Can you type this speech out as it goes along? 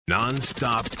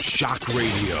Non-stop shock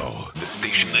radio. The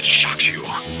station that shocks you.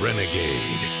 Renegade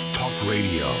Talk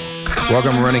Radio.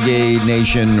 Welcome, Renegade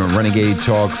Nation, Renegade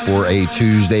Talk for a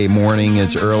Tuesday morning.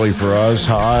 It's early for us.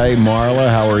 Hi, Marla.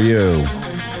 How are you?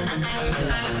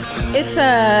 It's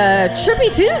a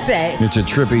trippy Tuesday. It's a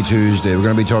trippy Tuesday. We're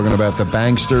going to be talking about the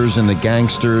banksters and the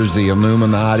gangsters, the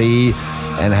Illuminati,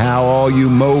 and how all you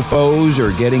mofos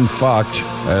are getting fucked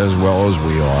as well as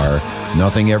we are.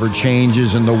 Nothing ever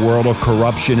changes in the world of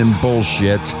corruption and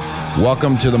bullshit.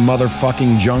 Welcome to the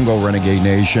motherfucking jungle, Renegade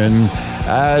Nation.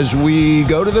 As we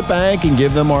go to the bank and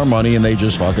give them our money and they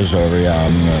just fuck us over.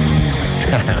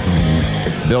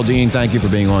 Bill Dean, thank you for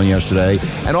being on yesterday.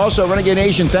 And also, Renegade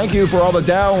Nation, thank you for all the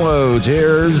downloads.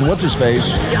 Here's what's his face.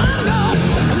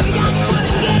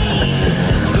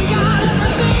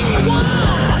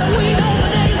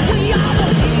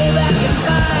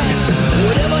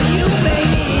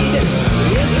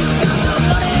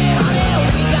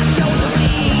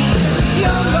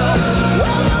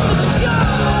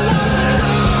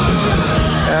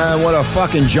 What a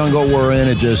fucking jungle we're in.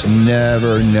 It just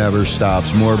never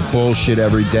stops. More bullshit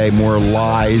every day, more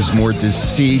lies, more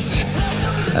deceit.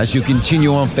 As you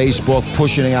continue on Facebook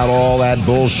pushing out all that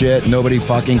bullshit, nobody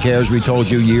fucking cares. We told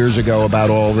you years ago about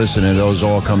all this and it has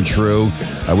all come true.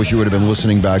 I wish you would have been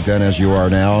listening back then as you are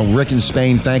now. Rick in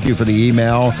Spain, thank you for the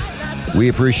email. We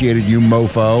appreciated you,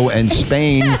 mofo. And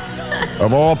Spain...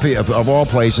 Of all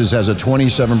places, has a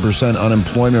 27%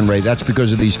 unemployment rate. That's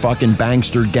because of these fucking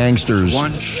bankster gangsters.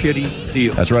 One shitty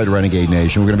deal. That's right, Renegade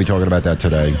Nation. We're going to be talking about that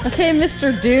today. Okay,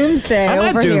 Mr. Doomsday I'm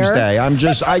over not Doomsday. here. I'm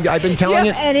just, I've been telling Do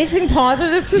you have anything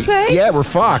positive to say? Yeah, we're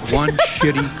fucked. One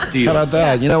shitty deal. How about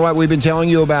that? Yeah. You know what? We've been telling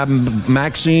you about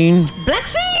Maxine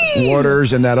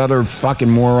Waters and that other fucking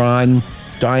moron.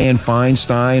 Dianne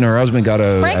Feinstein, her husband got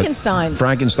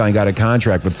Frankenstein got a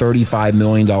contract for $35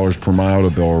 million per mile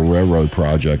to build a railroad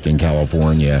project in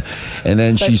California. And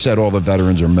then she said all the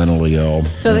veterans are mentally ill.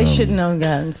 So they shouldn't own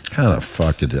guns. How the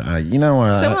fuck did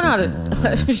someone ought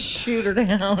to shoot her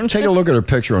down. Take a look at her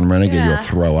picture on Renegade, you'll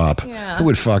throw up. Yeah. Who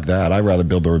would fuck that? I'd rather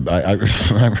build her. I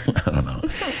don't know.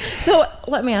 So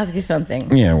let me ask you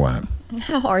something. Yeah, what?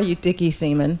 How are you, Dickie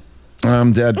Seaman?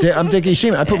 I'm Dickie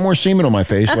Seaman. I put more semen on my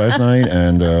face last night,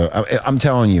 and I'm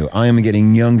telling you, I am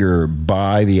getting younger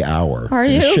by the hour. Are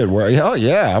you? Shit, oh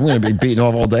yeah, I'm going to be beating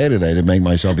off all day today to make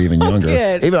myself even younger.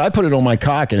 Good. Even I put it on my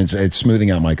cock, and it's smoothing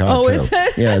out my cock. Oh, too. is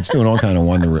it? Yeah, it's doing all kind of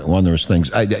wondrous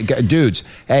things. Dudes,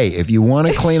 hey, if you want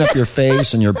to clean up your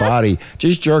face and your body,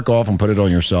 just jerk off and put it on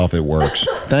yourself. It works.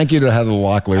 Thank you to Heather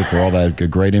Locklear for all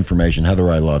that great information. Heather,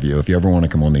 I love you. If you ever want to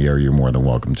come on the air, you're more than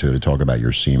welcome to talk about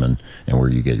your semen and where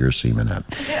you get your semen at.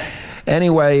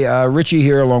 Anyway, Richie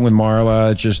here along with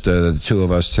Marla, just the two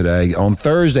of us today. On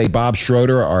Thursday, Bob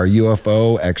Schroeder, our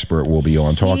UFO expert, will be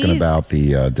on talking about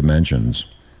the dimensions.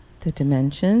 The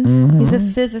dimensions? Mm-hmm. He's a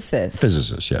physicist.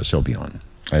 Physicist, yes, he'll be on.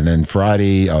 And then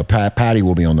Friday, Patty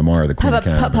will be on tomorrow, the Queen of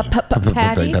Canada.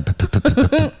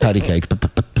 Patty Cake.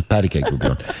 Patty Cake will be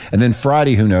on. And then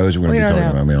Friday, who knows? We're going to be talking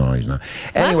about. We don't always know.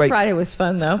 Anyway, last Friday was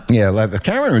fun, though. Yeah,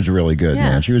 Karen was really good,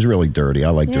 man. She was really dirty. I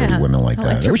like dirty women like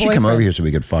that. I wish she'd come over here so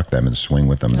we could fuck them and swing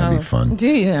with them. That'd be fun. Do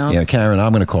you know? Yeah, Karen,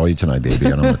 I'm going to call you tonight, baby,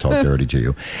 and I'm going to talk dirty to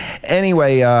you.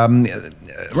 Anyway,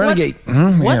 Renegade.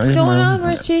 What's going on,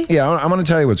 Richie? Yeah, I'm going to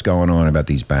tell you what's going on about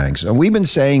these banks. We've been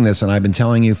saying this, and I've been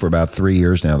telling you for about 3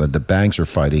 years now that the banks are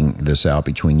fighting this out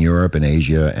between Europe and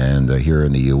Asia and here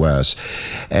in the U.S.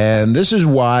 And this is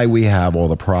why we have all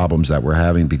the problems that we're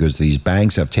having, because these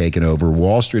banks have taken over,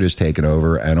 Wall Street has taken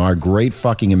over, and our great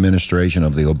fucking administration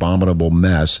of the abominable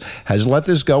mess has let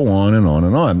this go on and on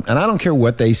and on. And I don't care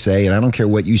what they say, and I don't care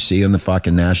what you see in the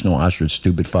fucking national ostrich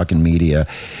stupid fucking media.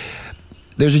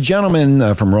 There's a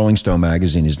gentleman from Rolling Stone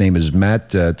magazine. His name is Matt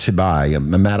Taibbi.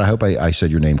 Matt, I hope I said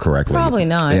your name correctly. Probably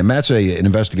not. Yeah, Matt's an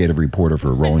investigative reporter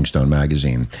for Rolling Stone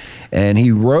magazine. And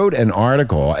he wrote an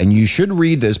article, and you should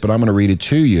read this, but I'm going to read it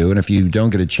to you. And if you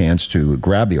don't get a chance to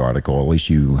grab the article, at least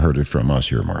you heard it from us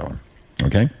here, Marlon.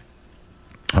 Okay?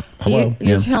 Hello?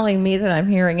 You're telling me that I'm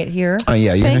hearing it here?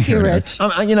 Yeah. Thank you, Rich.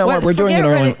 You know what? We're doing an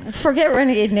early... Forget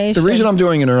Renegade Nation. The reason I'm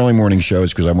doing an early morning show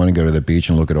is because I want to go to the beach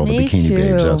and look at all the bikini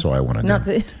babes. That's all I want to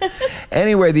do.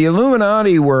 Anyway, the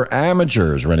Illuminati were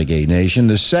amateurs, Renegade Nation.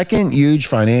 The second huge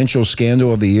financial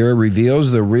scandal of the year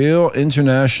reveals the real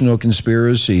international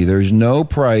conspiracy. There's no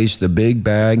price the big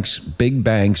banks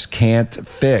can't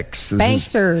fix.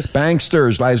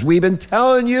 Banksters, as we've been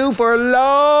telling you for a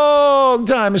long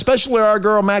time, especially our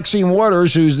girl Maxine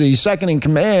Waters, who's the second in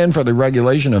command for the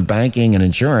regulation of banking and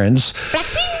insurance.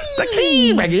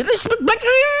 Maxine!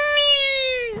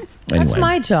 That's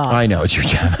my job. I know, it's your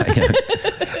job.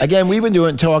 Again, we've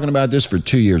been talking about this for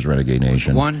 2 years, Renegade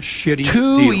Nation. One shitty 2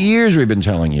 deal. years we've been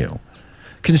telling you.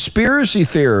 Conspiracy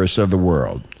theorists of the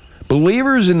world,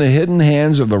 believers in the hidden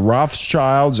hands of the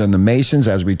Rothschilds and the Masons,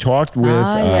 as we talked with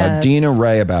yes. Dina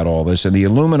Ray about all this, and the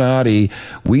Illuminati,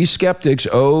 we skeptics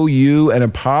owe you an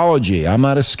apology. I'm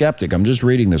not a skeptic. I'm just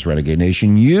reading this, Renegade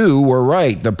Nation. You were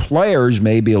right. The players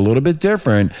may be a little bit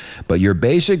different, but your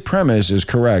basic premise is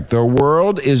correct. The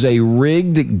world is a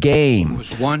rigged game. It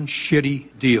was one shitty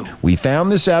deal. We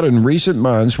found this out in recent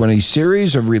months when a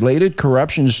series of related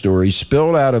corruption stories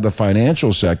spilled out of the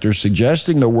financial sector,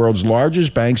 suggesting the world's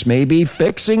largest banks may be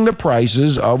fixing the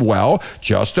prices of, well,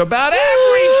 just about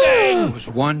everything. It was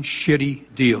one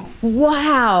shitty deal.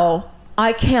 Wow.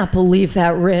 I can't believe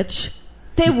that, Rich.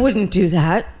 They wouldn't do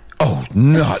that. Oh,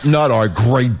 not our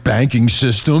great banking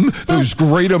system. Those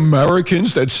great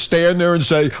Americans that stand there and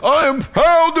say, I am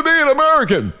proud to be an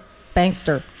American.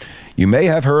 Bankster. You may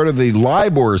have heard of the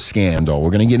LIBOR scandal.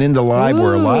 We're going to get into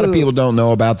LIBOR. A lot of people don't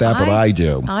know about that, but I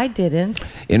do. I didn't.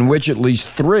 In which at least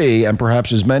 3 and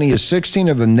perhaps as many as 16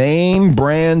 of the name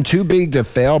brand too big to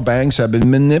fail banks have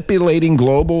been manipulating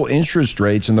global interest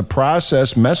rates in the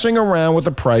process, messing around with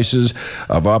the prices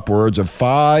of upwards of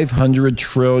 500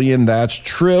 trillion, that's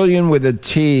trillion with a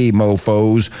T,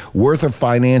 mofos, worth of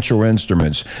financial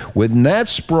instruments. When that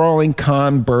sprawling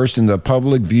con burst into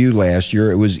public view last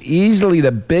year, it was easily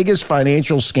the biggest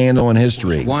financial scandal in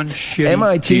history. One shitty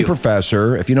MIT deal.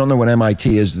 professor, if you don't know what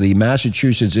MIT is, the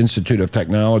Massachusetts Institute of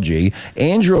Technology,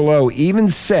 Andrew Lowe even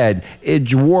said it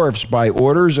dwarfs by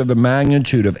orders of the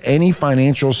magnitude of any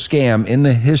financial scam in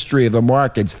the history of the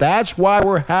markets. That's why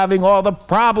we're having all the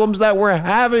problems that we're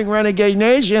having, Renegade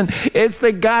Nation. It's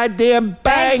the goddamn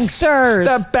banks. Banksters.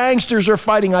 The banksters are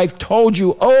fighting. I've told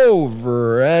you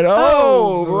over and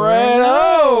over and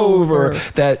over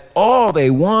that all they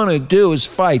want to do is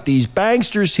fight. These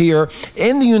banksters here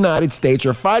in the United States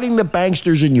are fighting the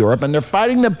banksters in Europe, and they're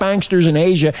fighting the banksters in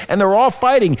Asia, and they're all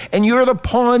fighting, and you're the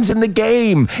pawns in the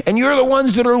game, and you're the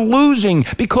ones that are losing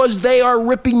because they are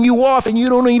ripping you off, and you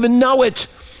don't even know it.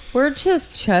 We're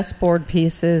just chessboard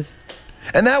pieces.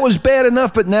 And that was bad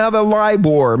enough, but now the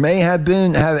LIBOR may have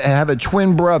a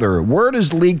twin brother. Word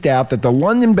has leaked out that the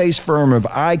London-based firm of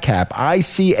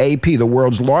ICAP, the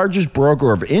world's largest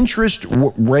broker of interest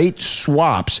rate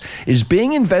swaps, is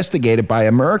being investigated by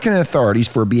American authorities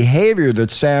for behavior that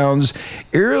sounds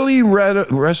eerily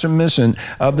reminiscent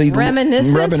of the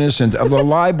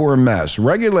LIBOR mess.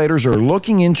 Regulators are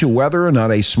looking into whether or not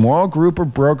a small group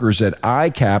of brokers at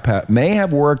ICAP may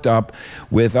have worked up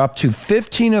with up to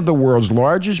 15 of the world's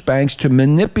largest banks to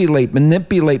manipulate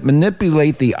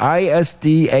the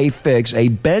ISDA fix, a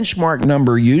benchmark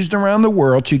number used around the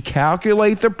world to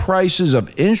calculate the prices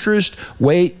of interest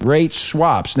rate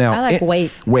swaps. Now, I like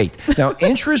wait. Now,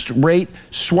 interest rate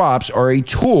swaps are a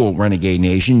tool, Renegade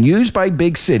Nation, used by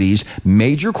big cities,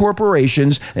 major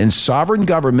corporations, and sovereign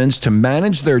governments to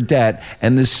manage their debt,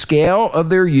 and the scale of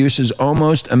their use is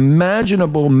almost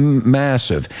imaginable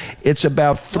massive. It's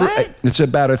about a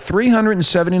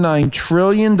 $379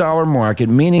 trillion market,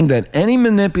 meaning that any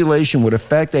manipulation would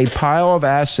affect a pile of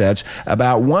assets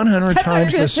about 100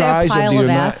 times the size of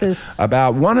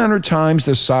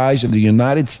the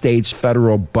United States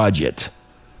federal budget.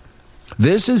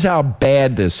 This is how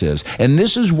bad this is, and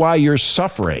this is why you're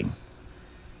suffering.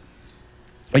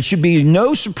 It should be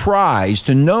no surprise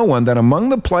to no one that among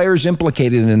the players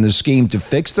implicated in the scheme to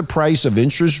fix the price of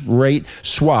interest rate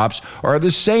swaps are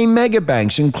the same mega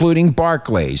banks, including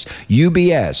Barclays,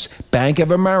 UBS, Bank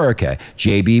of America,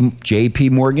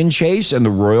 JP Morgan Chase, and the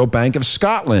Royal Bank of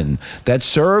Scotland that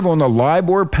serve on the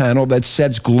LIBOR panel that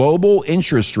sets global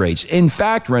interest rates. In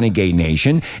fact, Renegade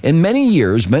Nation, in many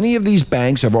years, many of these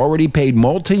banks have already paid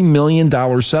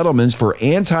multi-million-dollar settlements for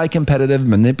anti-competitive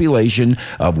manipulation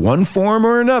of one form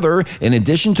or another. In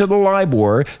addition to the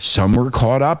LIBOR, some were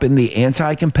caught up in the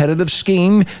anti-competitive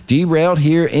scheme derailed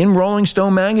here in Rolling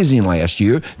Stone magazine last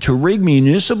year to rig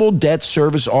municipal debt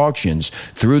service auctions.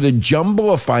 Through the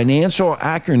jumble of financial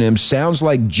acronyms sounds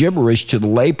like gibberish to the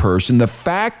layperson. The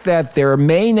fact that there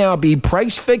may now be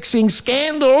price-fixing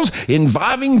scandals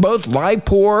involving both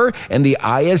LIBOR and the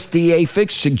ISDA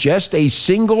fix suggests a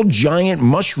single giant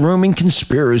mushrooming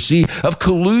conspiracy of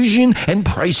collusion and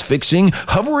price-fixing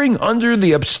hovering under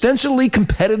the ostensibly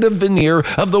competitive veneer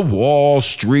of the Wall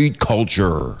Street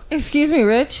culture. Excuse me,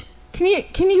 Rich.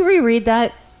 Can you reread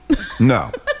that?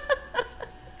 No.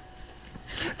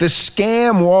 The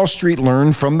scam Wall Street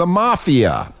learned from the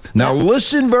mafia. Now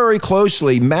listen very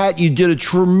closely. Matt, you did a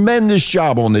tremendous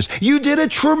job on this. You did a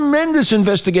tremendous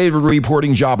investigative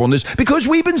reporting job on this because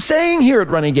we've been saying here at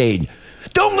Renegade,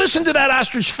 don't listen to that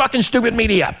ostrich fucking stupid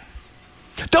media.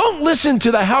 Don't listen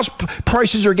to the house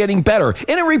prices are getting better.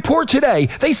 In a report today,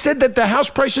 they said that the house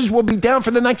prices will be down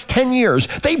for the next 10 years.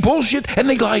 They bullshit and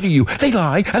they lie to you. They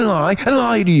lie and lie and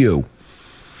lie to you.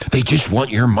 They just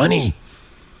want your money.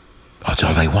 That's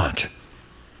all they want.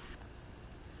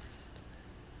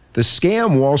 The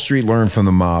scam Wall Street learned from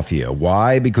the mafia.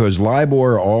 Why? Because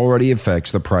LIBOR already affects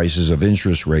the prices of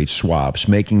interest rate swaps,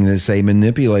 making this a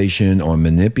manipulation on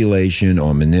manipulation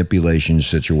on manipulation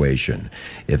situation.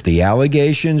 If the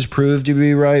allegations prove to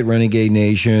be right, Renegade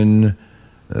Nation,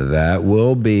 that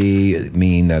will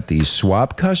mean that these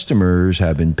swap customers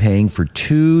have been paying for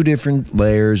two different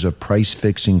layers of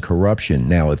price-fixing corruption.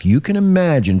 Now, if you can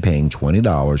imagine paying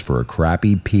 $20 for a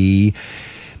crappy P,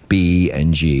 B,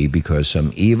 and G because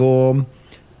some evil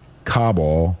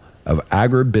cabal of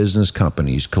agribusiness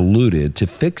companies colluded to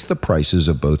fix the prices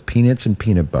of both peanuts and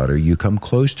peanut butter, you come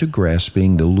close to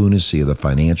grasping the lunacy of the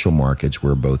financial markets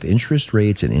where both interest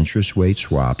rates and interest rate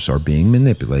swaps are being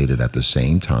manipulated at the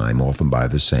same time, often by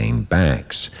the same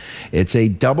banks. It's a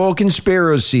double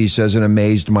conspiracy, says an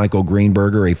amazed Michael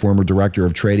Greenberger, a former director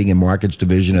of Trading and Markets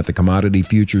Division at the Commodity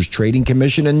Futures Trading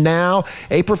Commission and now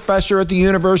a professor at the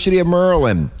University of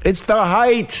Maryland. It's the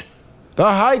height,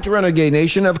 Renegade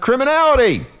Nation, of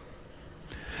criminality.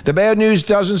 The bad news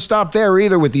doesn't stop there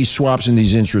either with these swaps and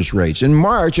these interest rates. In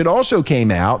March, it also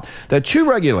came out that two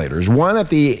regulators, one at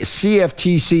the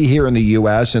CFTC here in the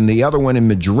U.S. and the other one in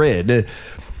Madrid,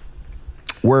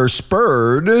 were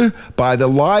spurred by the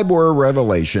LIBOR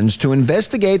revelations to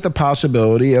investigate the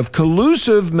possibility of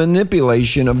collusive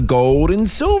manipulation of gold and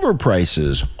silver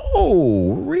prices.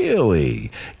 Oh,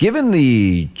 really? Given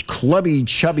the clubby,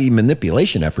 chubby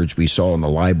manipulation efforts we saw in the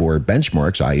LIBOR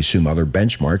benchmarks, I assume other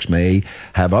benchmarks may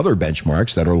have other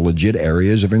benchmarks that are legit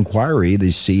areas of inquiry, the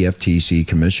CFTC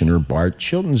Commissioner Bart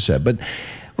Chilton said. But,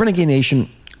 Renegade Nation,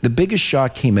 the biggest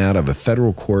shock came out of a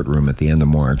federal courtroom at the end of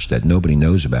March that nobody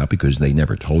knows about because they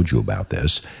never told you about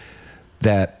this,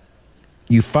 that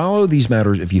if you follow these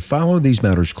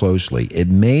matters closely, it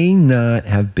may not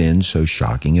have been so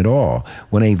shocking at all.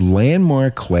 When a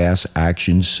landmark class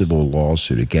action civil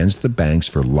lawsuit against the banks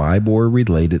for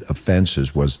LIBOR-related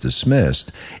offenses was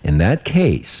dismissed, in that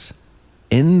case,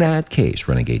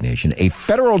 Renegade Nation, a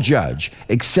federal judge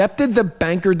accepted the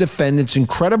banker defendant's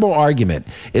incredible argument.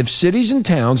 If cities and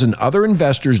towns and other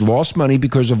investors lost money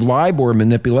because of LIBOR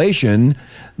manipulation,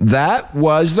 that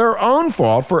was their own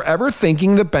fault for ever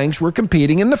thinking the banks were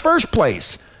competing in the first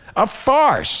place. A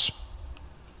farce.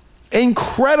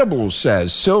 Incredible,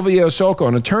 says Silvio Solco,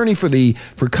 an attorney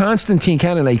for Constantine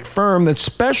Cannon, a firm that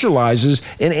specializes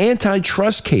in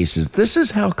antitrust cases. This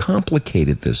is how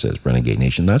complicated this is, Renegade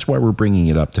Nation. That's why we're bringing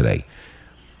it up today.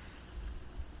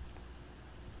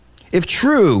 If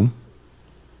true,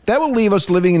 that will leave us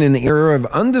living in an era of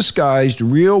undisguised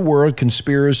real-world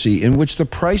conspiracy in which the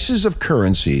prices of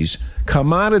currencies,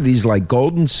 commodities like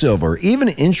gold and silver, even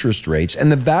interest rates,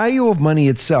 and the value of money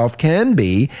itself can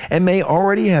be and may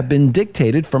already have been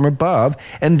dictated from above,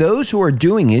 and those who are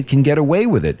doing it can get away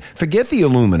with it. Forget the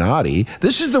Illuminati.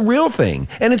 This is the real thing,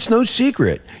 and it's no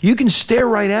secret. You can stare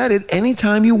right at it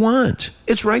anytime you want.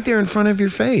 It's right there in front of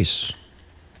your face.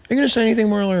 Are you going to say anything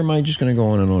more, or am I just going to go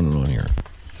on and on and on here?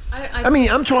 I mean,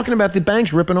 I'm talking about the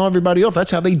banks ripping everybody off. That's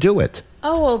how they do it.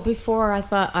 Oh, well, before I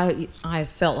thought I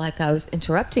felt like I was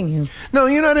interrupting you. No,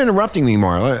 you're not interrupting me,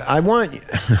 Marla. I want...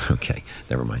 Okay,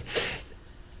 never mind.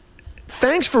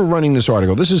 Thanks for running this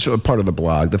article. This is a part of the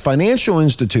blog. The financial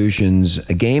institutions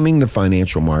gaming the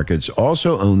financial markets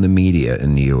also own the media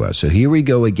in the U.S. So here we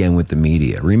go again with the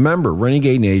media. Remember,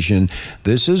 Renegade Nation,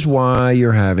 this is why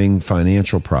you're having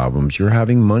financial problems. You're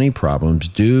having money problems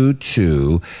due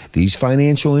to these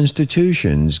financial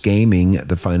institutions gaming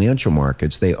the financial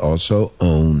markets. They also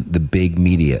own the big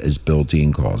media, as Bill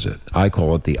Dean calls it. I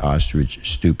call it the ostrich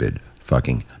stupid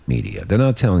fucking media. They're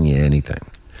not telling you anything.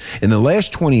 In the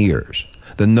last 20 years,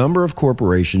 the number of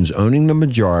corporations owning the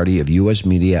majority of U.S.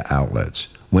 media outlets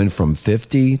went from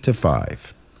 50 to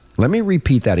 5. Let me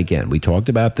repeat that again. We talked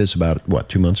about this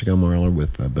 2 months ago, Marla,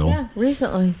 with Bill? Yeah,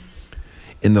 recently.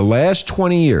 In the last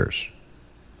 20 years,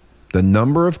 the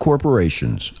number of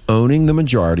corporations owning the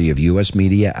majority of U.S.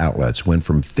 media outlets went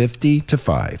from 50 to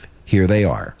 5. Here they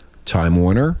are. Time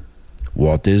Warner,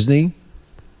 Walt Disney,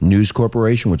 News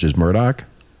Corporation, which is Murdoch,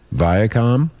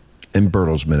 Viacom, and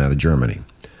Bertelsmann out of Germany.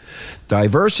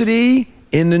 Diversity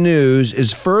in the news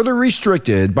is further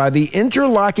restricted by the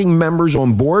interlocking members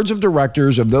on boards of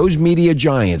directors of those media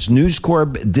giants. News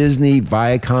Corp, Disney,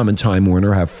 Viacom, and Time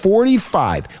Warner have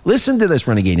 45, listen to this,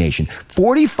 Renegade Nation,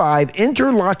 45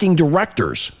 interlocking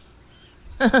directors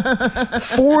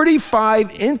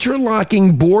 45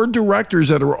 interlocking board directors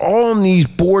that are all on these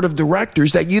board of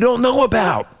directors that you don't know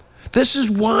about. This is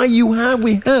why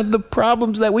we have the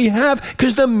problems that we have,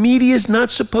 because the media is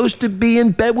not supposed to be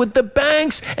in bed with the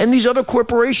banks and these other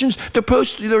corporations.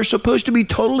 They're supposed to be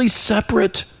totally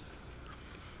separate.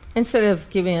 Instead of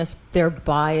giving us their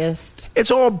biased.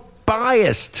 It's all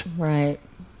biased. Right.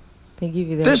 They give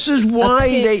you their This is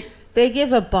why they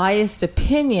give a biased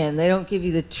opinion. They don't give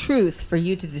you the truth for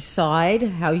you to decide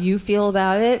how you feel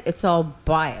about it. It's all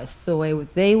biased the way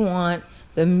they want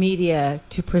the media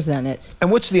to present it.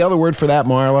 And what's the other word for that,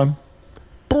 Marla?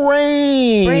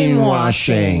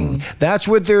 Brainwashing. That's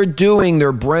what they're doing.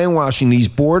 They're brainwashing these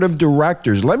board of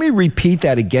directors. Let me repeat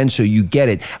that again so you get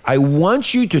it. I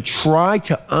want you to try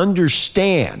to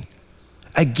understand.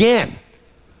 Again,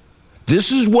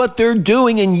 this is what they're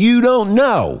doing and you don't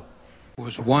know. It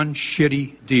was one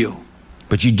shitty deal.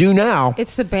 But you do now.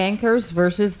 It's the bankers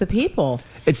versus the people.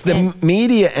 It's the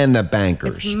media and the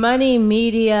bankers. It's money,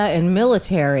 media, and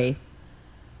military.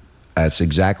 That's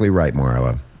exactly right,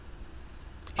 Marla.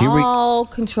 All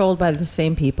controlled by the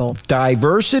same people.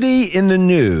 Diversity in the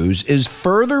news is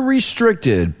further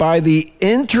restricted by the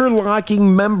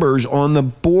interlocking members on the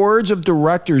boards of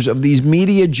directors of these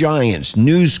media giants.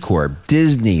 News Corp,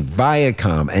 Disney,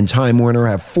 Viacom, and Time Warner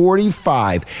have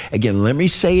 45. Again, let me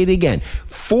say it again.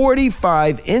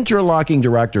 45 interlocking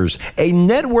directors. A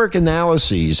network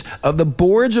analysis of the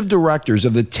boards of directors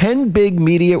of the 10 big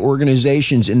media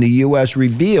organizations in the U.S.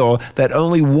 reveal that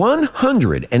only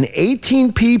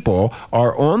 118 people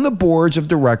are on the boards of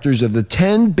directors of the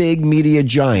 10 big media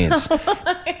giants.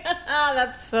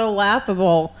 That's so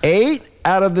laughable. 8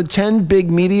 out of the 10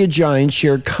 big media giants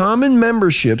share common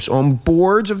memberships on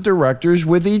boards of directors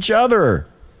with each other.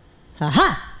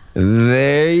 Aha!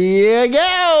 There you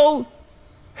go.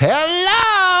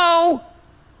 Hello!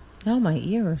 Oh, my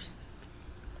ears.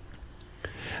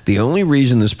 The only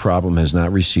reason this problem has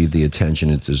not received the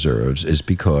attention it deserves is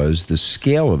because the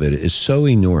scale of it is so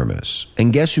enormous.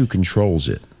 And guess who controls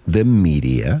it? The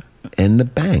media and the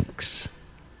banks.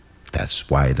 That's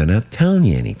why they're not telling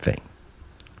you anything.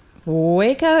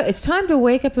 Wake up. It's time to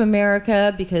wake up,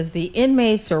 America, because the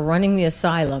inmates are running the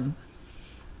asylum.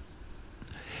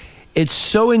 It's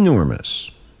so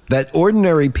enormous that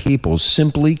ordinary people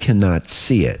simply cannot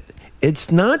see it.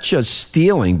 It's not just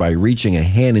stealing by reaching a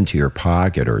hand into your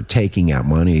pocket or taking out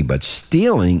money, but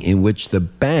stealing in which the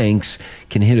banks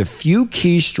can hit a few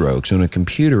keystrokes on a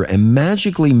computer and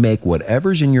magically make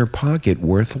whatever's in your pocket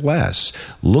worth less.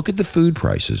 Look at the food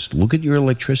prices. Look at your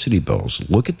electricity bills.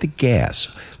 Look at the gas.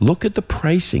 Look at the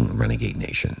pricing, Renegade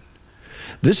Nation.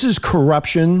 This is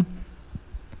corruption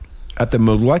at the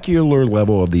molecular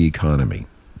level of the economy.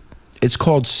 It's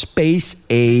called space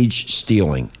age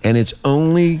stealing, and it's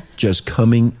only just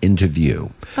coming into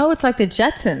view. Oh, it's like the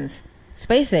Jetsons.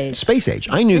 Space age. Space age.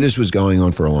 I knew this was going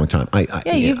on for a long time.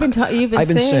 You've been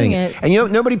saying it. And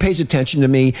nobody pays attention to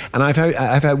me. And I've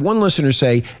had one listener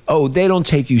say, "Oh, they don't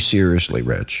take you seriously,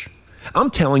 Rich."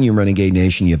 I'm telling you, Renegade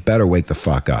Nation, you better wake the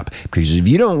fuck up. Because if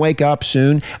you don't wake up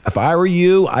soon, if I were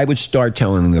you, I would start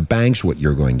telling the banks what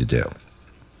you're going to do.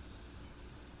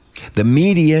 The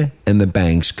media and the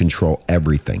banks control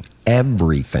everything.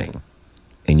 Everything.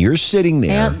 And you're sitting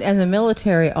there. And the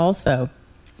military also.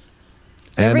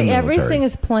 Everything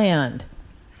is planned.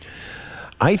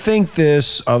 I think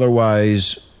this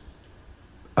otherwise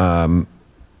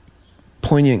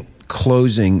poignant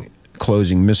closing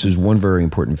misses one very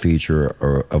important feature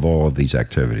of all of these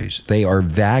activities. They are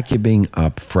vacuuming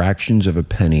up fractions of a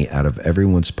penny out of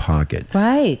everyone's pocket.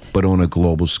 Right. But on a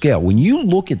global scale. When you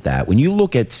look at that, when you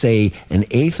look at, say,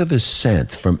 1/8 of a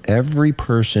cent from every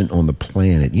person on the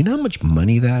planet, you know how much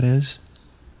money that is?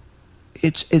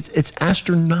 It's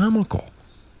astronomical.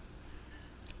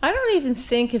 I don't even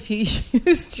think if you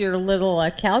used your little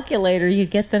calculator, you'd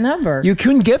get the number. You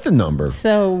couldn't get the number.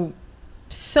 So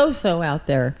out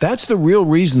there. That's the real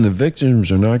reason the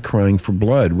victims are not crying for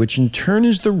blood, which in turn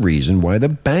is the reason why the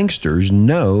banksters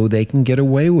know they can get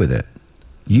away with it.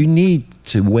 You need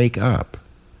to wake up.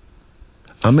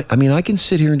 I mean, I can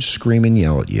sit here and scream and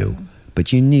yell at you,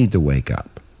 but you need to wake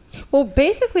up. Well,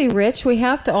 basically, Rich, we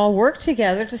have to all work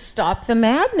together to stop the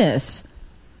madness.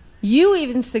 You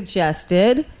even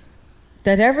suggested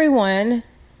that everyone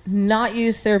not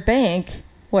use their bank,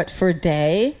 for a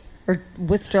day? Or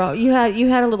withdraw. You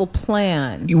had a little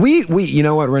plan. We you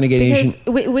know what, Renegade Nation?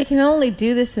 We can only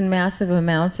do this in massive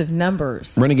amounts of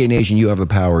numbers. Renegade Nation, you have the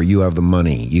power. You have the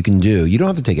money. You can do. You don't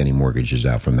have to take any mortgages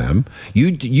out from them.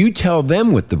 You tell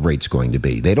them what the rate's going to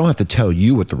be. They don't have to tell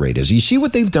you what the rate is. You see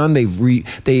what they've done?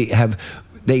 They have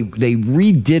They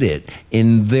redid it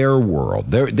in their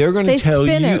world. They're going to tell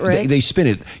you. They spin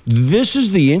it. This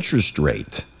is the interest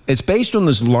rate. It's based on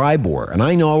this LIBOR, and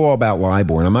I know all about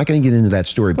LIBOR, and I'm not going to get into that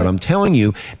story, but I'm telling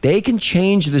you, they can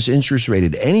change this interest rate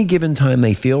at any given time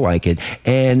they feel like it,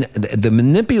 and the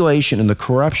manipulation and the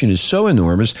corruption is so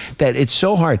enormous that it's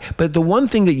so hard. But the one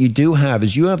thing that you do have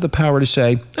is you have the power to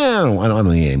say, I don't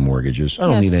need any mortgages. I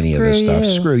don't need any of this stuff.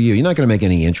 Screw you. You're not going to make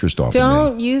any interest off of me.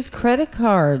 Don't use credit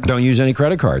cards. Don't use any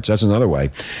credit cards. That's another way.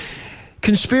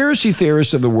 Conspiracy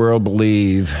theorists of the world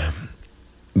believe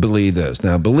this.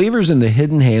 Now, believers in the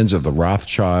hidden hands of the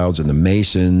Rothschilds and the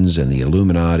Masons and the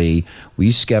Illuminati, we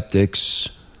skeptics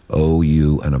owe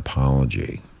you an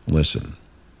apology. Listen,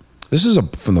 this is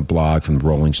from the blog from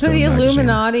Rolling Stone magazine. So the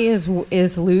Illuminati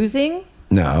is losing?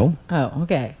 No. Oh,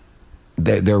 okay.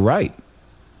 They're right.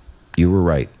 You were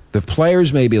right. The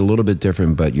players may be a little bit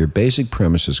different, but your basic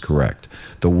premise is correct.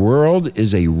 The world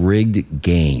is a rigged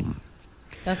game.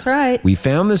 That's right. We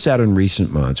found this out in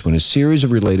recent months when a series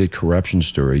of related corruption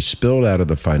stories spilled out of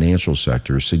the financial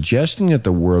sector, suggesting that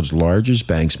the world's largest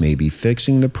banks may be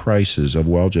fixing the prices of,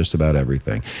 well, just about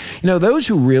everything. You know, those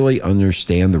who really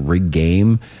understand the rigged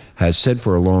game has said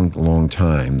for a long, long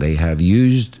time they have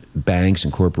used banks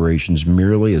and corporations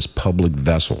merely as public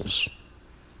vessels.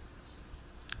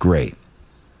 Great.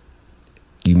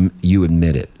 You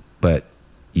admit it, but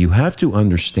you have to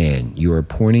understand you are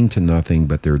pointing to nothing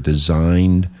but they're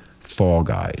designed fall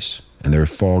guys. And there are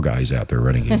fall guys out there,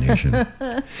 Renegade Nation.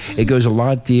 It goes a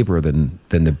lot deeper than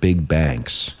the big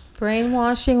banks.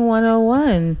 Brainwashing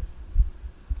 101.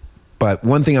 But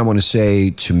one thing I want to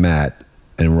say to Matt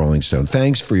and Rolling Stone,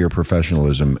 thanks for your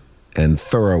professionalism and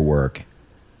thorough work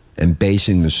and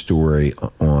basing the story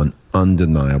on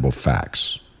undeniable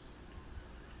facts.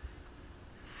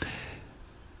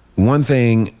 One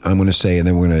thing I'm going to say, and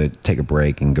then we're going to take a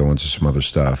break and go into some other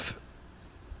stuff.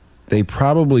 They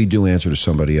probably do answer to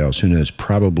somebody else. Who knows?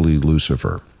 Probably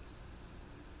Lucifer.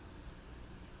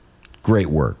 Great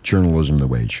work. Journalism the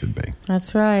way it should be.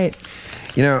 That's right.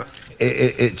 You know,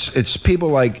 it's people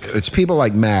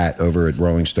like Matt over at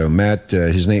Rolling Stone. Matt,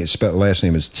 his last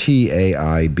name is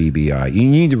Taibbi. You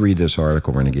need to read this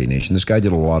article, Renegade Nation. This guy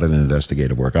did a lot of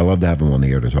investigative work. I love to have him on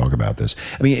the air to talk about this.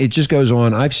 I mean, it just goes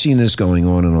on. I've seen this going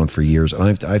on and on for years, and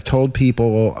I've told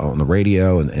people on the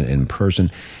radio and in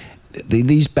person.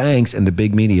 These banks and the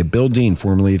big media. Bill Dean,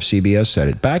 formerly of CBS, said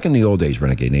it back in the old days.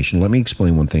 Renegade Nation. Let me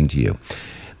explain one thing to you.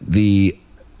 The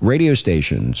radio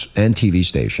stations and TV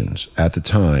stations at the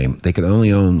time, they could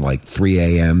only own like 3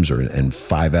 AMs and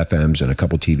 5 FMs and a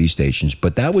couple TV stations,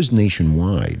 but that was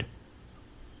nationwide.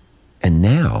 And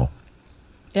now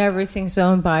everything's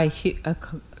owned by a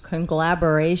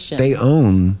conglomeration. They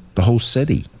own the whole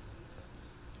city.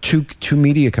 Two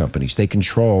media companies. They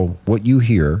control what you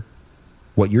hear,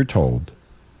 what you're told.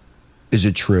 Is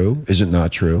it true? Is it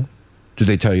not true? Do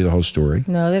they tell you the whole story?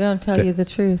 No, they don't tell you the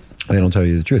truth. They don't tell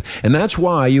you the truth. And that's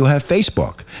why you have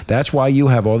Facebook. That's why you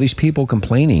have all these people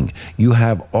complaining. You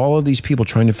have all of these people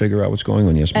trying to figure out what's going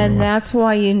on. Yes, and that's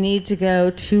why you need to go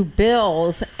to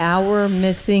Bill's Our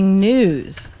Missing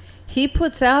News. He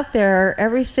puts out there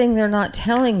everything they're not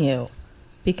telling you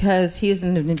because he's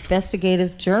an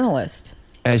investigative journalist.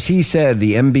 As he said,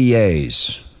 the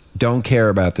MBAs don't care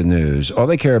about the news. All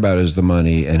they care about is the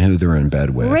money and who they're in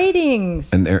bed with. Ratings.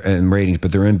 And ratings,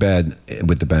 but they're in bed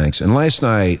with the banks. And last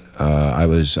night,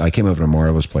 I came over to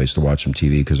Marla's place to watch some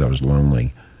TV because I was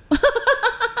lonely.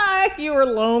 You were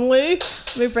lonely?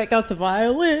 Let me break out the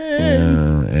violin.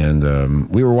 Yeah, and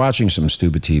we were watching some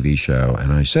stupid TV show,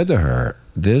 and I said to her,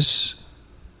 this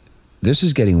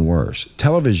is getting worse.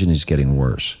 Television is getting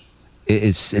worse.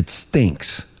 It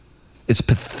stinks. It's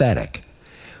pathetic.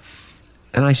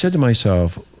 And I said to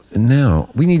myself, now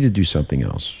we need to do something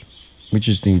else. We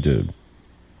just need to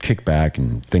kick back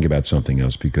and think about something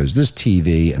else because this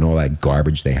TV and all that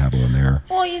garbage they have on there.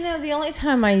 Well, you know, the only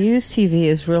time I use TV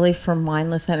is really for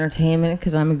mindless entertainment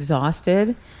because I'm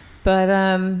exhausted. But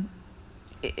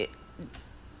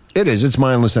it is. It's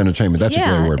mindless entertainment. That's a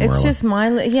great word, Marla. It's just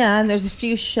mindless. Yeah, and there's a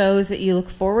few shows that you look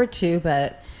forward to,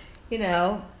 but, you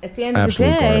know, at the end of the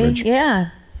day, garbage.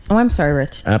 Yeah. Oh, I'm sorry,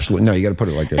 Rich. Absolutely. No, you got to put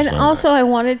it like this. And also, I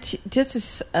wanted to,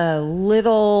 just a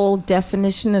little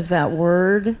definition of that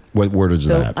word. What word is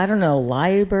that? I don't know,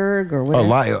 Liburg or what?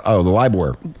 The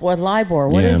LIBOR. What LIBOR?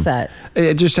 What is that?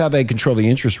 It's just how they control the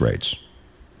interest rates.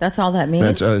 That's all that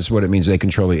means? That's what it means. They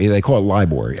control it. They call it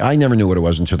LIBOR. I never knew what it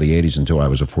was until the 80s, until I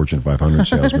was a Fortune 500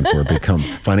 salesman for it become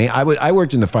funny. I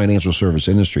worked in the financial service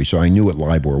industry, so I knew what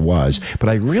LIBOR was, but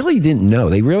I really didn't know.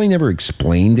 They really never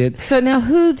explained it. So now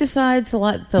who decides the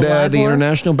LIBOR? The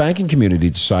international banking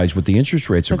community decides what the interest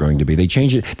rates are going to be. They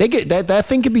change it. They get that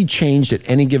thing can be changed at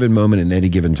any given moment and any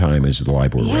given time as the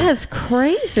LIBOR rate. Yeah, it's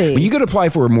crazy. When you could apply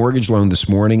for a mortgage loan this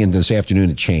morning and this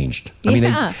afternoon it changed. I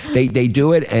mean, they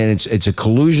do it, and it's a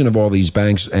collusion of all these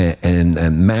banks.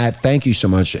 And Matt, thank you so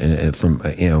much from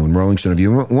in Rolling Stone. If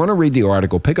you want to read the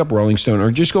article, pick up Rolling Stone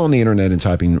or just go on the internet and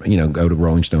type in, go to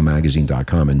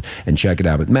RollingStoneMagazine.com and check it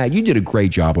out. But Matt, you did a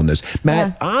great job on this.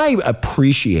 Matt, I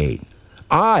appreciate,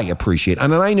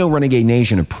 and I know Renegade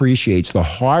Nation appreciates the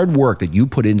hard work that you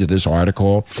put into this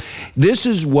article. This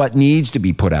is what needs to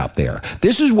be put out there.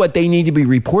 This is what they need to be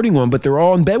reporting on, but they're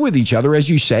all in bed with each other, as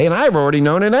you say, and I've already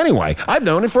known it anyway. I've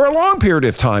known it for a long period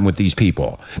of time with these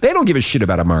people. They don't give a shit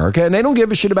about America, and they don't give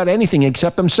a shit about anything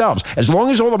except themselves. As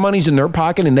long as all the money's in their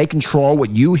pocket and they control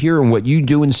what you hear and what you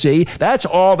do and see, that's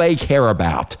all they care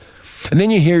about. And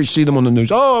then you see them on the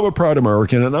news. Oh, I'm a proud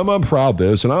American, and I'm a proud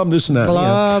this, and I'm this and that.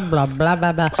 Blah, blah, blah,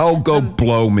 blah, blah. Oh, go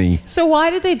blow me. So why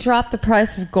did they drop the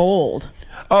price of gold?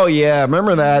 Oh, yeah.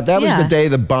 Remember that? That was the day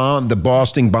the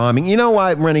Boston bombing. You know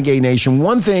what, Renegade Nation?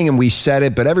 One thing, and we said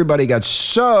it, but everybody got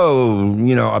so,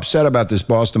 upset about this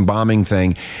Boston bombing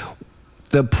thing.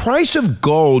 The price of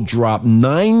gold dropped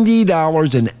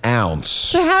 $90 an ounce.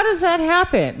 So how does that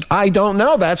happen? I don't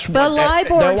know. That's the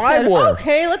LIBOR said,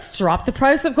 okay, let's drop the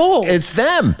price of gold. It's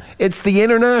them. It's the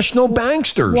international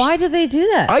banksters. Why did they do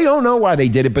that? I don't know why they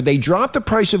did it, but they dropped the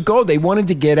price of gold. They wanted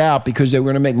to get out because they were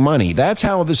going to make money. That's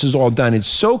how this is all done. It's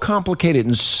so complicated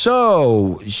and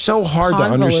so hard to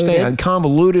understand,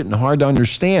 convoluted and hard to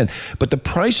understand. But the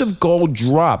price of gold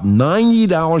dropped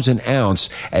 $90 an ounce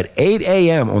at 8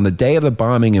 a.m. on the day of the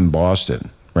bombing in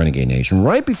Boston, Renegade Nation,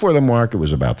 right before the market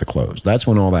was about to close. That's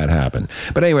when all that happened.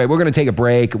 But anyway, we're going to take a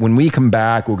break. When we come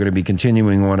back, we're going to be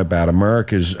continuing on about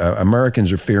Americans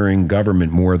are fearing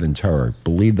government more than terror.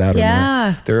 Believe that or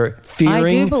not? They're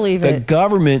fearing the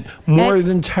government more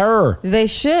than terror. They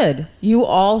should. You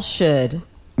all should.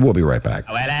 We'll be right back.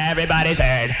 Well, everybody's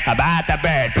heard about the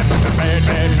bird. Bird,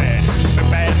 bird, bird. The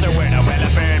bird's a winner. Well,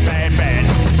 a bird, bird, bird.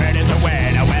 Bird is a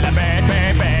winner. Well, a bird,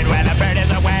 bird, bird. Well, a bird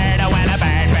is a winner. Well, a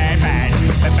bird, bird, bird.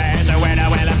 The bird's a winner.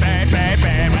 Well, a bird, bird,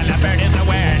 bird. Well, a bird is a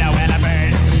winner. Well, a bird,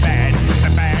 bird.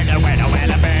 The bird's a winner. Well,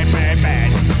 a bird, bird,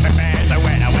 bird. The bird's a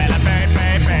winner. Well, a bird,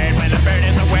 bird, bird. Well, a bird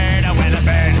is a winner. Well, a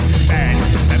bird, bird.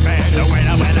 The bird's a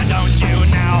winner. Well, don't you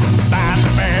know about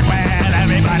the bird? Well,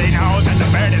 everybody knows that the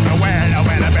bird is a winner.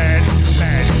 Well, a bird,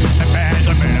 bird. The bird is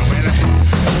a winner.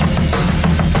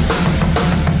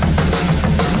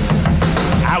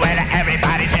 Well,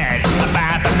 everybody's heard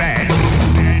about the bird.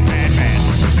 Bird, bird, bird.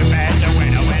 The bird's a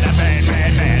winner. Well, a bird,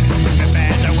 bird, bird. The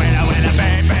bird's a winner. Well, a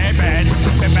bird, bird, bird.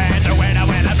 The bird's a winner.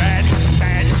 Well, a bird,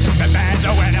 bird. The bird's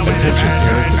a winner. Attention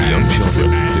parents of young children.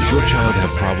 Does your child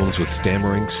have problems with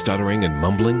stammering, stuttering, and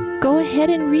mumbling? Go ahead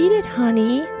and read it,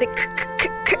 honey. The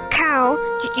cow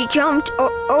jumped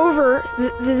over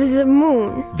the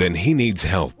moon. Then he needs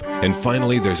help. And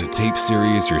finally, there's a tape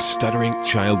series your stuttering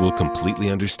child will completely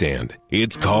understand.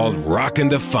 It's called Rockin'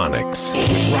 to Phonics.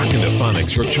 With Rockin' to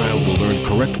Phonics, your child will learn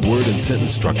correct word and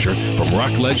sentence structure from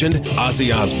rock legend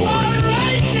Ozzy Osbourne.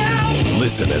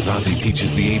 Listen as Ozzy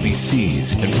teaches the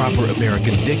ABCs and proper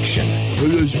American diction.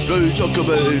 Talk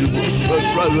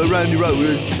about Randy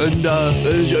Road and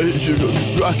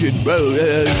rockin',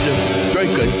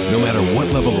 drinking. No matter what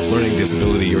level of learning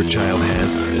disability your child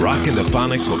has, Rockin' to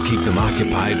Phonics will keep them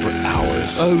occupied for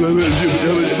hours.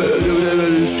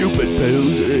 Stupid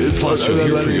pills. Plus, you'll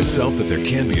hear for yourself that there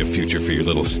can be a future for your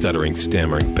little stuttering,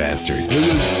 stammering bastard.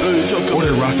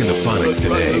 Order Rockin' to Phonics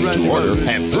today. To order,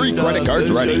 have 3 credit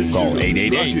cards ready. Call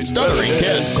 888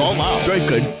 Kid. Call now.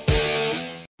 Drinking.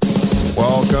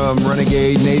 Welcome,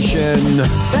 Renegade Nation.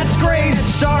 That's great. It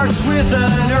starts with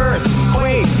an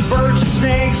earthquake, birds and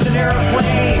snakes, an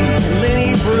airplane.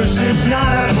 Lenny Bruce is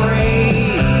not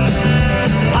afraid.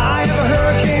 I have a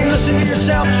hurricane. Listen to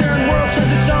yourself. Churn world serves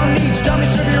its own needs. Dummy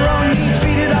serve your own needs.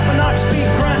 Beat it up and knock, speed,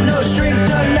 grunt, no strength,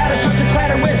 no ladder, starts to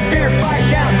clatter with fear. Fight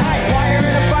down, high wire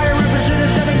in a fire. Represented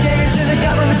 7 days in the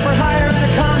government for hire in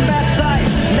a combat site.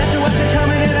 Left to us are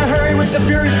coming in a hurry with the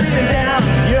furies breathing down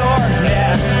your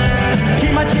neck.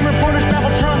 My team reporters babble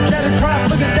Trump, tether crop.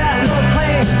 Look at that, no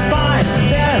plane, fine.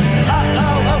 Then,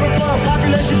 overflow,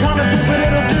 population comment, what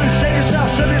it'll do. Save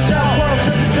yourself, serve yourself, world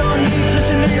serves its own needs.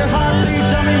 Listen to your heartbeat,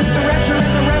 dummy with the rapture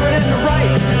and the reverend and the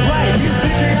right.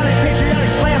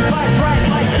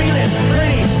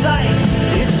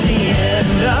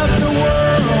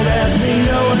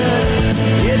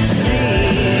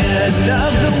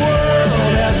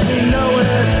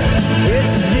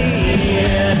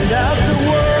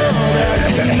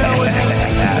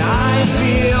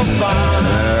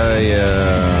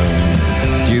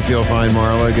 real fine,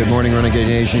 Marla. Good morning, Renegade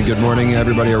Nation. Good morning,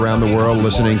 everybody around the world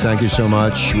listening. Thank you so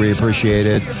much. We appreciate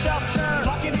it.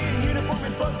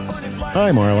 Hi,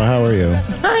 Marla. How are you?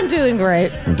 I'm doing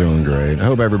great. I'm doing great. I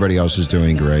hope everybody else is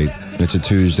doing great. It's a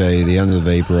Tuesday, the end of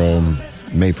April.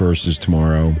 May 1st is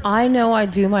tomorrow. I know I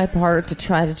do my part to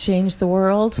try to change the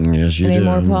world Yes, you in do.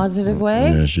 a more positive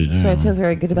way. Yes, you do. So I feel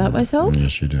very good about myself.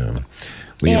 Yes, you do.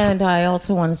 And I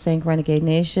also want to thank Renegade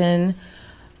Nation.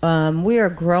 We are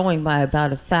growing by about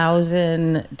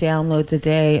 1,000 downloads a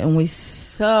day, and we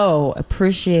so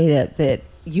appreciate it that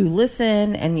you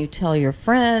listen and you tell your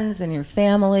friends and your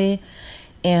family.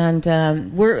 And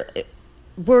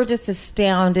we're just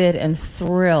astounded and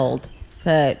thrilled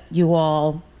that you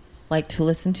all like to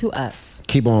listen to us.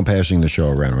 Keep on passing the show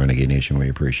around, Renegade Nation. We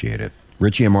appreciate it.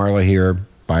 Richie and Marla here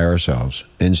by ourselves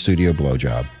in studio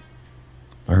blowjob.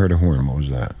 I heard a horn. What was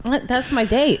that? That's my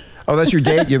date. Oh, that's your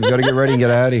date? You've got to get ready and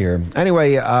get out of here.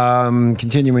 Anyway,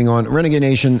 continuing on. Renegade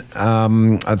Nation,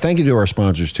 thank you to our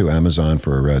sponsors, too, Amazon,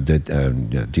 for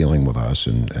dealing with us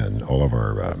and all of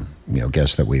our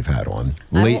guests that we've had on.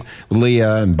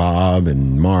 Leah and Bob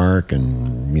and Mark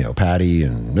and Patty,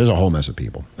 and there's a whole mess of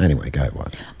people. Anyway, go ahead,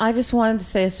 what? I just wanted to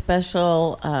say a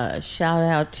special shout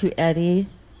out to Eddie,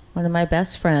 one of my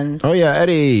best friends. Oh, yeah,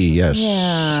 Eddie, yes.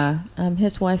 Yeah,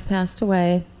 his wife passed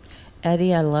away.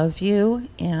 Eddie, I love you,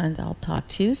 and I'll talk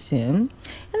to you soon.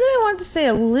 And then I wanted to say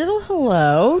a little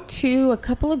hello to a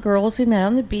couple of girls we met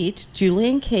on the beach, Julie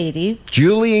and Katie.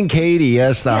 Julie and Katie,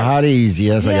 yes, the hotties.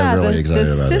 Yes, I got really excited about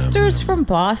them. The sisters from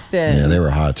Boston. Yeah, they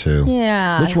were hot, too.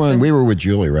 Yeah. Which one? We were with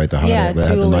Julie, right? The hot that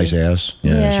had the nice ass.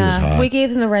 Yeah, she was hot. We gave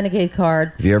them the Renegade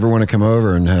card. If you ever want to come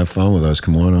over and have fun with us,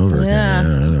 come on over.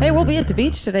 Yeah. Hey, we'll be at the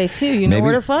beach today, too. You know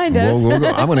where to find us.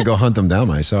 I'm going to go hunt them down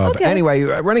myself. Okay. Anyway,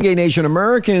 Renegade Nation,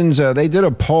 Americans, they did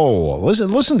a poll.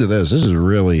 Listen to this. This is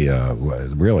really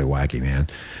wacky, man.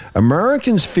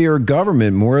 Americans fear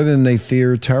government more than they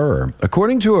fear terror.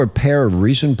 According to a pair of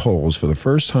recent polls, for the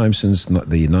first time since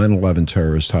the 9/11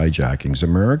 terrorist hijackings,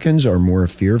 Americans are more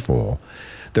fearful.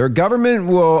 Their government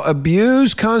will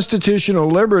abuse constitutional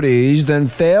liberties than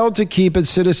fail to keep its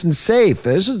citizens safe.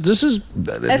 This is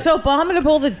It's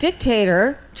abominable, the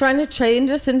dictator trying to change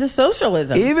us into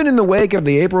socialism. Even in the wake of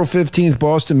the April 15th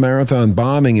Boston Marathon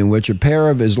bombing, in which a pair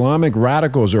of Islamic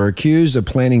radicals are accused of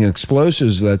planting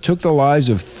explosives that took the lives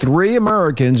of 3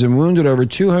 Americans and wounded over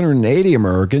 280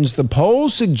 Americans, the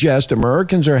polls suggest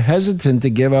Americans are hesitant to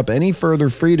give up any further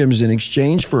freedoms in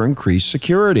exchange for increased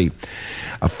security.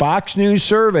 A Fox News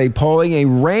survey polling a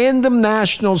random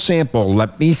national sample,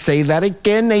 let me say that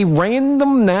again, a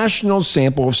random national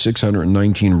sample of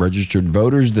 619 registered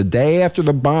voters the day after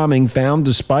the bombing found,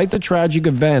 despite the tragic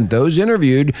event, those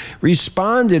interviewed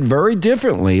responded very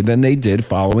differently than they did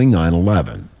following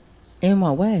 9/11. In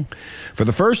what way? For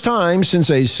the first time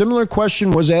since a similar question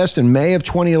was asked in May of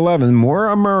 2011, more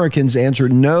Americans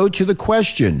answered no to the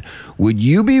question, would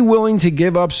you be willing to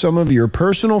give up some of your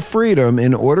personal freedom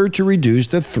in order to reduce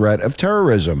the threat of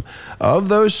terrorism? Of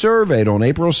those surveyed on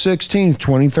April 16,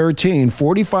 2013,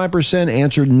 45%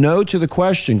 answered no to the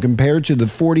question compared to the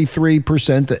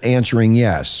 43% answering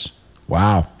yes.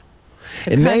 Wow.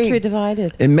 The country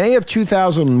divided. In May of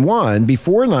 2001,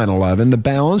 before 9/11, the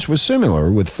balance was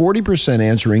similar, with 40%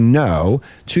 answering no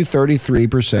to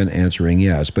 33% answering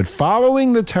yes. But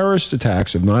following the terrorist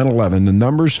attacks of 9/11, the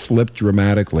numbers flipped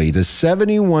dramatically to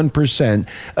 71%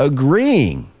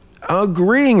 agreeing,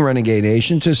 Renegade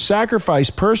Nation, to sacrifice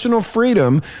personal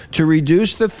freedom to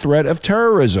reduce the threat of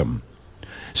terrorism.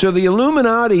 So the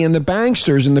Illuminati and the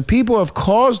banksters and the people who have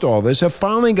caused all this have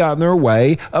finally gotten their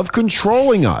way of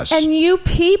controlling us. And you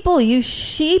people, you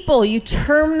sheeple, you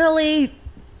terminally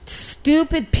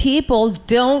stupid people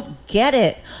don't get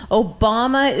it.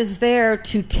 Obama is there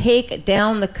to take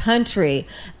down the country.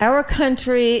 Our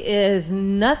country is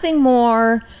nothing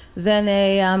more than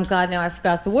God, now I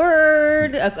forgot the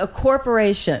word, a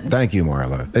corporation. Thank you,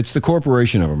 Marla. It's the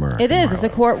corporation of America. It is.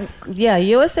 Marla. It's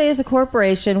USA is a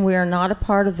corporation. We are not a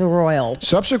part of the royal.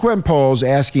 Subsequent polls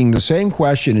asking the same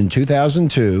question in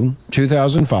 2002,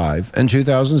 2005, and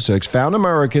 2006 found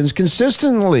Americans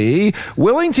consistently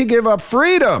willing to give up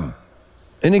freedom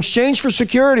in exchange for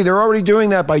security. They're already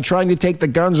doing that by trying to take the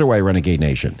guns away, Renegade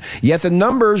Nation. Yet the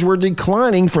numbers were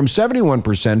declining from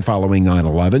 71% following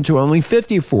 9/11 to only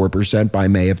 54% by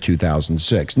May of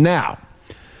 2006. Now,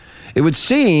 it would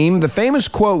seem the famous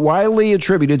quote widely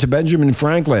attributed to Benjamin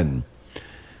Franklin,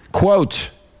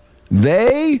 quote,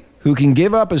 they who can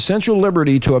give up essential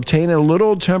liberty to obtain a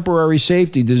little temporary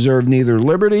safety deserve neither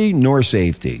liberty nor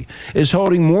safety, is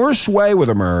holding more sway with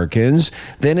Americans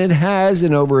than it has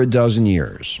in over a dozen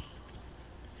years.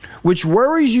 Which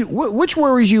worries you? Which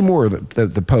worries you more?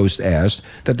 The Post asked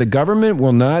that the government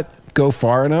will not go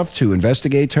far enough to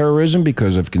investigate terrorism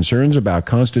because of concerns about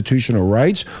constitutional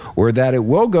rights, or that it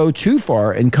will go too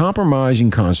far in compromising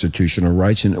constitutional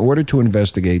rights in order to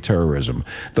investigate terrorism.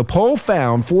 The poll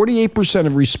found 48%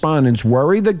 of respondents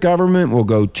worry the government will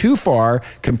go too far,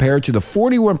 compared to the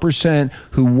 41%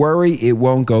 who worry it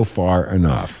won't go far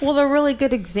enough. Well, a really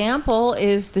good example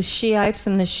is the Shiites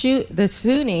and the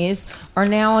Sunnis are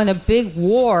now in a big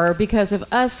war because of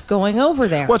us going over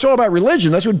there. Well, it's all about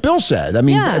religion. That's what Bill said. I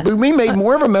mean, we made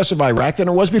more of a mess of Iraq than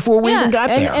it was before we even got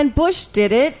there. And Bush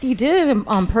did it. He did it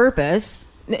on purpose.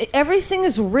 Everything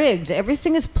is rigged.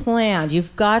 Everything is planned.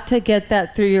 You've got to get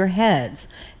that through your heads.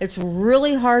 It's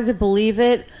really hard to believe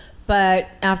it, but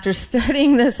after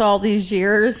studying this all these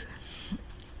years,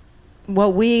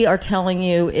 what we are telling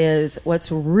you is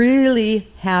what's really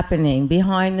happening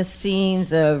behind the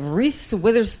scenes of Reese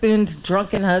Witherspoon's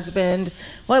drunken husband.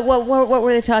 What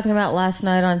were they talking about last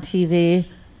night on TV?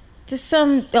 Just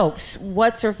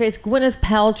what's her face? Gwyneth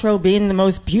Paltrow being the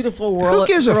most beautiful girl. Who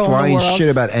gives a flying shit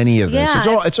about any of this?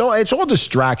 Yeah, it's all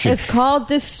distraction. It's called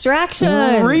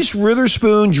distraction. Reese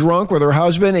Witherspoon drunk with her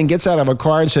husband and gets out of a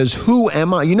car and says, "Who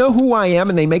am I? You know who I am?"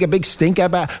 And they make a big stink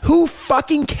about. Who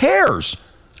fucking cares?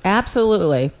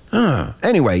 Absolutely.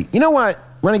 Anyway, you know what?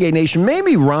 Renegade Nation,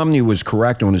 maybe Romney was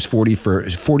correct on his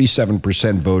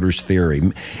 47% voters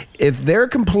theory. If they're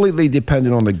completely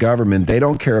dependent on the government, they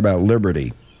don't care about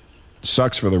liberty.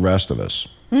 Sucks for the rest of us.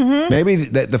 Mm-hmm. Maybe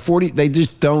they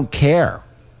just don't care.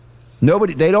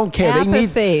 They don't care.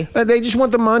 Apathy. They just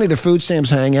want the money. The food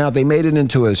stamps hang out. They made it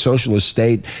into a socialist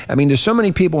state. I mean, there's so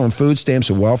many people on food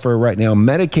stamps and welfare right now.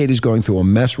 Medicaid is going through a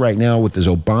mess right now with this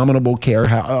abominable care.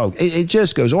 It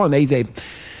just goes on. They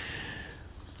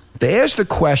asked the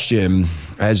question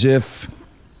as if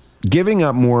giving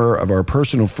up more of our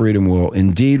personal freedom will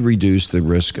indeed reduce the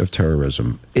risk of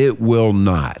terrorism. It will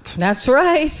not. That's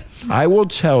right. I will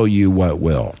tell you what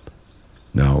will.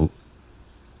 Now,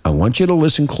 I want you to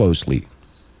listen closely.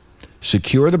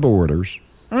 Secure the borders.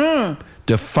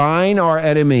 Define our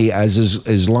enemy as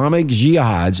Islamic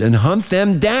jihads and hunt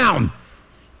them down.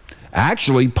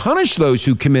 Actually, punish those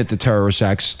who commit the terrorist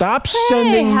acts.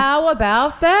 How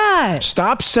about that?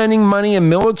 Stop sending money and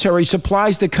military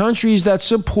supplies to countries that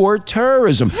support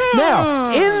terrorism.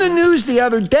 Now, in the news the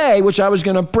other day, which I was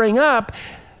going to bring up,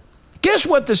 guess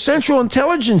what the Central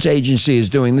Intelligence Agency is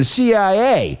doing, the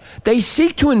CIA? They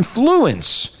seek to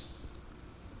influence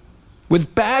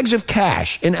with bags of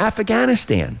cash in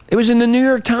Afghanistan. It was in the New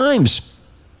York Times.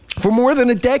 For more than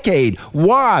a decade,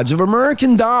 wads of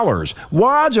American dollars,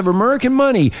 wads of American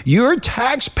money, your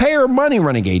taxpayer money,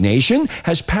 Renegade Nation,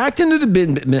 has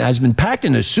been packed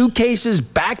into suitcases,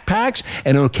 backpacks,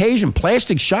 and on occasion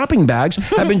plastic shopping bags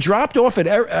have been dropped off at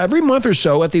every month or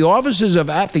so at the offices of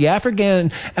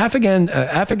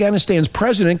Afghanistan's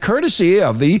president, courtesy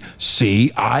of the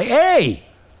CIA.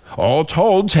 All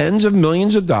told, tens of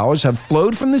millions of dollars have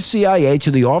flowed from the CIA to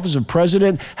the office of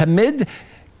President Hamid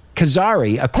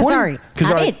Karzai,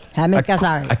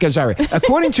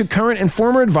 according to current and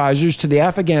former advisors to the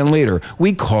Afghan leader.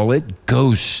 We call it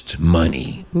ghost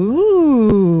money.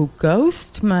 Ooh,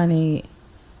 ghost money.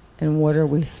 And what are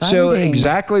we funding? So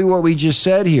exactly what we just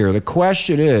said here. The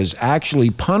question is, actually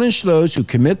punish those who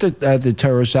commit the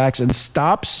terrorist acts and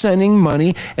stop sending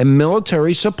money and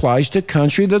military supplies to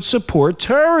countries that support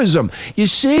terrorism. You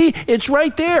see, it's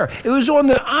right there. It was on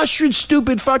the ostrich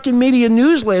stupid fucking media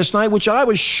news last night, which I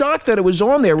was shocked that it was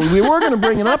on there. We were going to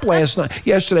bring it up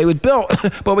yesterday with Bill,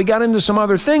 but we got into some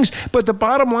other things. But the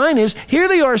bottom line is, here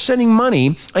they are sending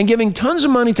money and giving tons of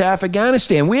money to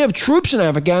Afghanistan. We have troops in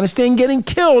Afghanistan getting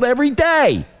killed every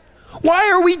day.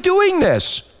 Why are we doing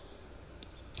this?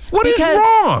 What is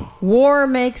wrong? War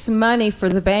makes money for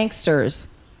the banksters.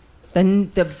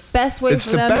 The best way for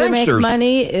them to make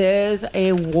money is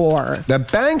a war. The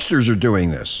banksters are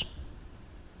doing this.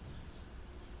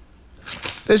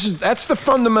 That's the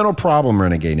fundamental problem,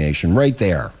 Renegade Nation, right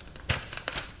there.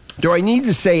 Do I need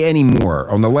to say any more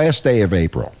on the last day of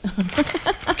April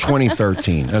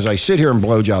 2013 as I sit here in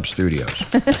Blowjob Studios?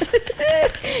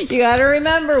 You got to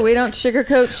remember, we don't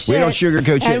sugarcoat shit. We don't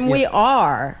sugarcoat shit. And we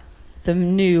are the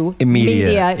new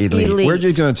media elite. We're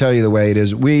just going to tell you the way it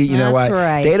is. You know what?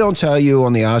 Right. They don't tell you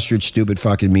on the ostrich stupid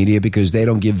fucking media because they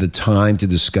don't give the time to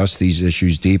discuss these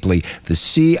issues deeply. The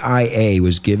CIA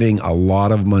was giving a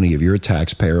lot of money, of your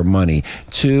taxpayer money,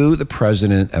 to the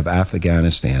president of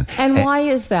Afghanistan. And why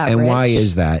is that, And Rich? why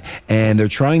is that? And they're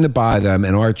trying to buy them,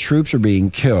 and our troops are being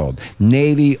killed.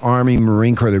 Navy, Army,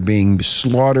 Marine Corps, they're being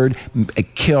slaughtered,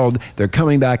 killed. They're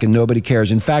coming back, and nobody cares.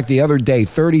 In fact, the other day,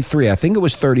 33, I think it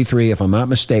was 33 if I'm not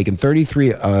mistaken,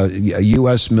 33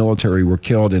 U.S. military were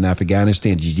killed in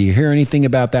Afghanistan. Did you hear anything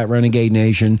about that, Renegade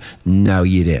Nation? No,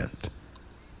 you didn't.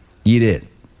 You didn't.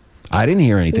 I didn't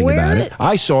hear anything about it.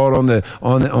 I saw it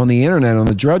on the internet on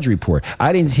the Drudge Report.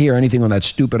 I didn't hear anything on that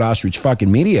stupid ostrich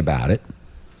fucking media about it.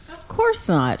 Of course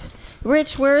not.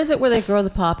 Rich, where is it where they grow the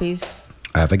poppies?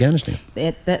 Afghanistan.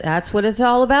 That's what it's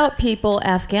all about, people.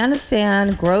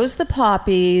 Afghanistan grows the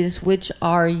poppies, which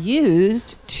are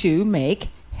used to make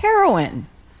heroin.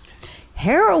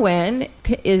 Heroin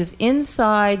is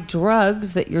inside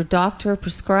drugs that your doctor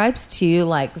prescribes to you,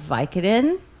 like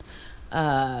Vicodin.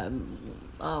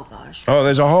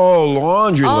 There's a whole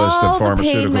laundry list of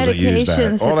pharmaceuticals that use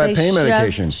that. All that pain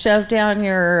medication shoved down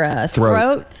your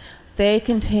throat, they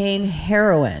contain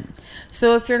heroin.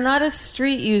 So if you're not a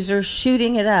street user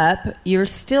shooting it up, you're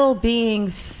still being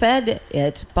fed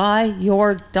it by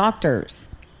your doctors.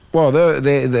 Well,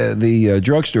 the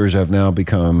drugstores have now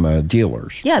become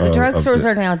dealers. Yeah, the drugstores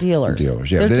are now dealers.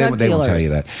 Yeah, they will tell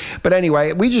you that. But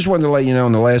anyway, we just wanted to let you know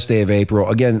on the last day of April,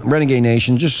 again, Renegade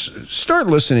Nation, just start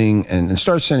listening and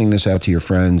start sending this out to your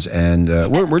friends. And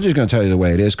we're just going to tell you the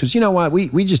way it is. Because you know what? We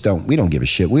don't give a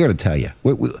shit. We got to tell you.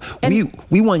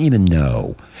 We want you to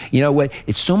know. You know what?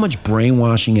 It's so much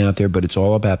brainwashing out there, but it's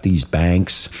all about these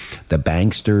banks, the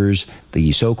banksters,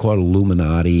 the so-called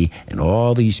Illuminati, and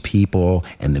all these people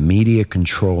and the media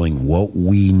controlling what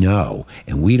we know.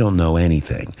 And we don't know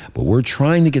anything. But we're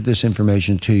trying to get this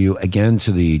information to you. Again,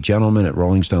 to the gentleman at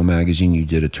Rolling Stone Magazine, you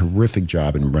did a terrific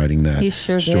job in writing that. He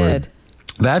sure story. did.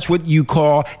 That's what you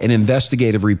call an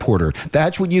investigative reporter.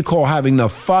 That's what you call having the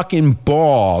fucking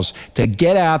balls to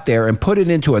get out there and put it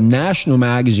into a national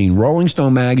magazine, Rolling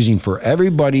Stone Magazine, for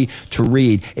everybody to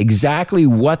read exactly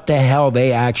what the hell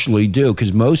they actually do,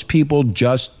 because most people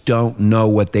just don't know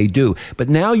what they do. But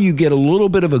now you get a little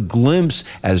bit of a glimpse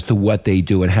as to what they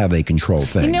do and how they control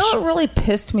things. You know what really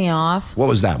pissed me off? What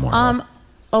was that, Marla?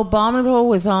 Abominable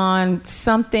was on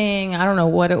something, I don't know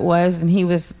what it was, and he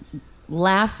was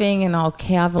laughing and all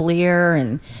cavalier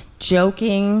and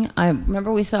joking. I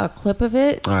remember we saw a clip of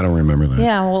it. I don't remember that.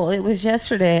 Yeah, well, it was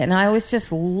yesterday, and I was just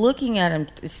looking at him,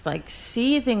 just like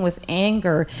seething with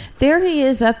anger. There he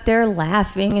is up there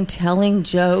laughing and telling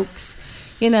jokes.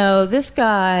 You know, this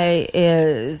guy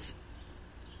is...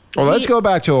 Well, let's go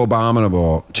back to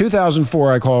Abominable.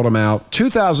 2004, I called him out.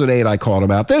 2008, I called him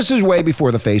out. This is way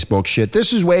before the Facebook shit.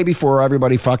 This is way before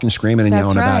everybody fucking screaming and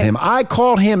yelling about him. I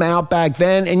called him out back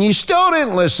then, and you still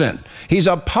didn't listen. He's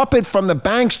a puppet from the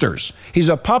banksters. He's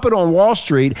a puppet on Wall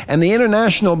Street and the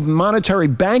International Monetary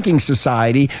Banking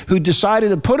Society, who decided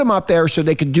to put him up there so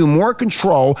they could do more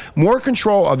control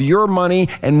of your money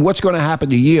and what's going to happen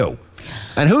to you.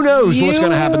 And who knows what's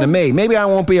going to happen to me. Maybe I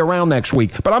won't be around next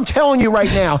week. But I'm telling you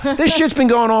right now, this shit's been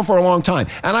going on for a long time.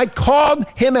 And I called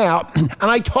him out, and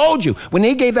I told you, when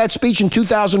he gave that speech in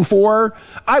 2004,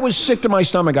 I was sick to my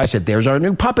stomach. I said, there's our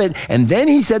new puppet. And then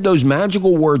he said those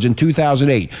magical words in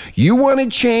 2008. You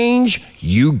wanted change,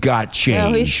 you got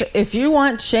change. No, if you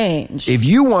want change. If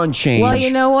you want change. Well,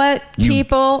 you know what,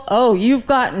 people? You've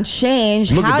gotten change.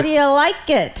 How do you like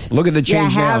it? Look at the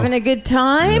change now. You having a good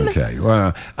time? Okay.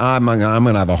 Well, I'm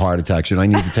going to have a heart attack soon. I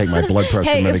need to take my blood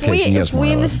pressure medication. If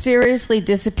we mysteriously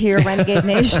disappear, Renegade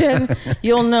Nation,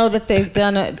 you'll know that they've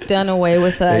done away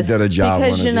with us. They did a job.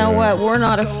 Because you know what? We're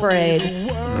not afraid.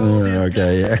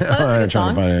 Okay. That's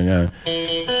a good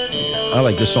I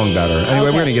like this song better. Anyway,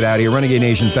 we're going to get out of here. Renegade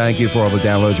Nation, thank you for all the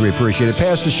downloads. We appreciate it.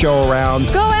 Pass the show around.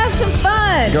 Go have some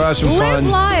fun. Live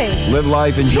life. Live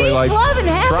life. Enjoy life. Peace, love, and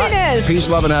happiness. Peace,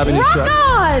 love, and happiness. Rock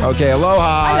on. Okay,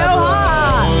 aloha.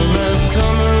 Aloha.